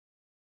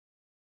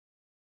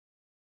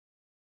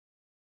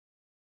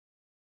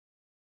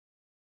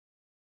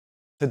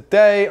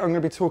Today I'm going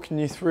to be talking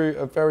you through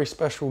a very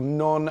special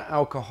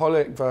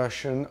non-alcoholic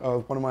version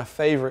of one of my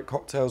favourite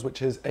cocktails,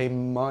 which is a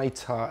Mai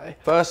Tai.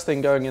 First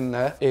thing going in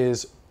there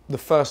is the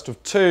first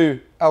of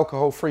two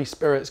alcohol-free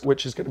spirits,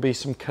 which is going to be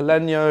some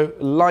Caleño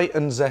Light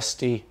and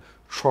Zesty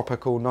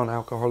tropical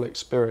non-alcoholic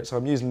spirits.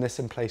 I'm using this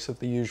in place of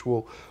the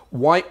usual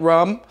white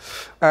rum,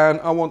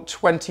 and I want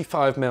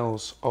 25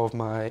 mils of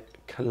my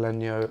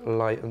Caleño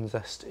Light and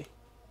Zesty.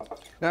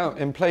 Now,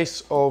 in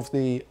place of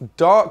the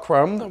dark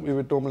rum that we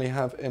would normally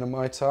have in a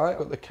Mai Tai, I've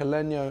got the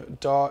Caleño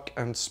dark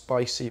and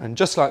spicy. And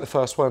just like the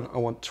first one, I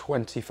want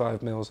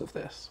 25 mils of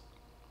this.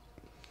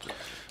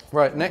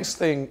 Right, next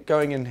thing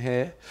going in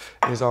here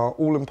is our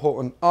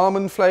all-important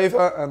almond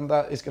flavour, and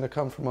that is going to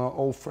come from our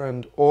old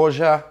friend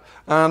orgeat.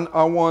 And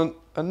I want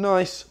a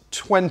nice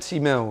 20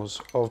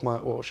 mils of my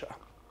orgeat.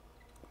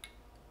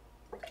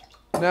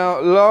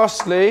 Now,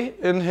 lastly,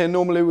 in here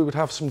normally we would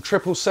have some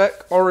triple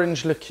sec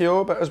orange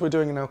liqueur, but as we're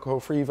doing an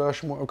alcohol-free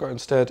version, what I've got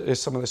instead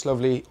is some of this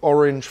lovely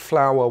orange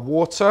flower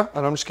water.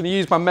 And I'm just going to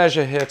use my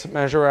measure here to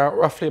measure out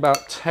roughly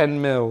about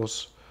 10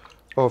 mils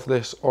of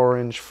this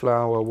orange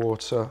flower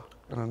water.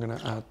 And I'm going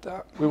to add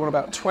that. We want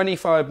about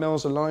 25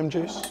 mils of lime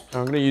juice. And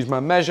I'm going to use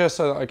my measure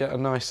so that I get a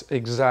nice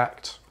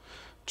exact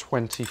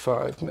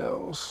 25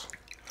 mils.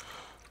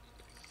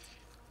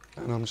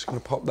 And I'm just going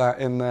to pop that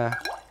in there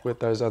with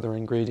those other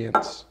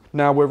ingredients.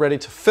 Now we're ready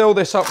to fill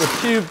this up with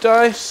cubed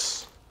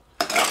ice.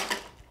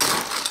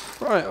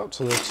 Right up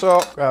to the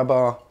top, grab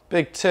our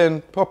big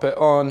tin, pop it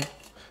on,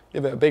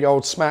 give it a big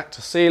old smack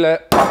to seal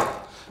it.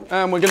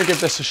 And we're going to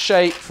give this a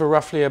shake for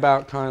roughly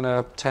about kind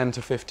of 10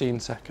 to 15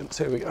 seconds.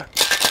 Here we go.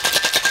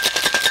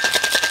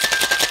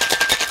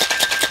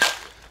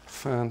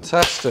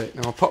 Fantastic.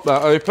 Now I'll pop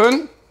that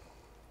open.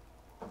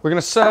 We're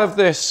going to serve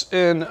this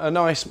in a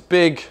nice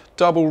big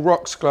double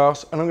rocks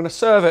glass, and I'm going to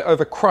serve it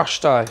over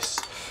crushed ice.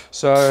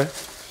 So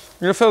I'm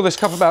going to fill this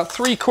cup about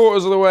 3/4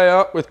 of the way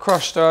up with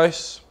crushed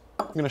ice.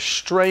 I'm going to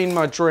strain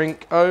my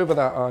drink over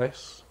that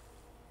ice.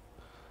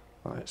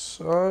 Like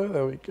so,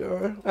 there we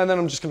go. And then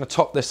I'm just going to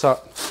top this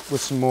up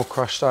with some more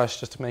crushed ice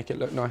just to make it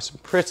look nice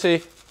and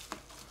pretty.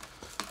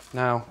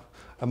 Now,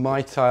 a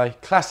Mai Tai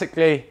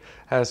classically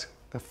has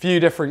a few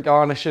different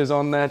garnishes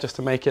on there just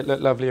to make it look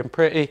lovely and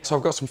pretty. So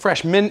I've got some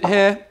fresh mint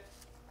here.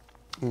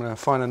 I'm going to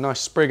find a nice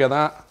sprig of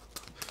that.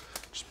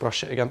 Just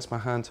brush it against my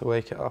hand to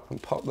wake it up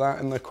and pop that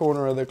in the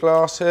corner of the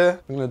glass here.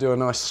 I'm going to do a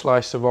nice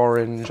slice of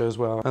orange as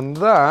well. And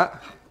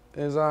that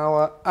is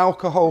our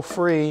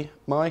alcohol-free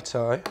Mai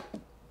Tai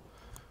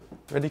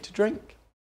ready to drink.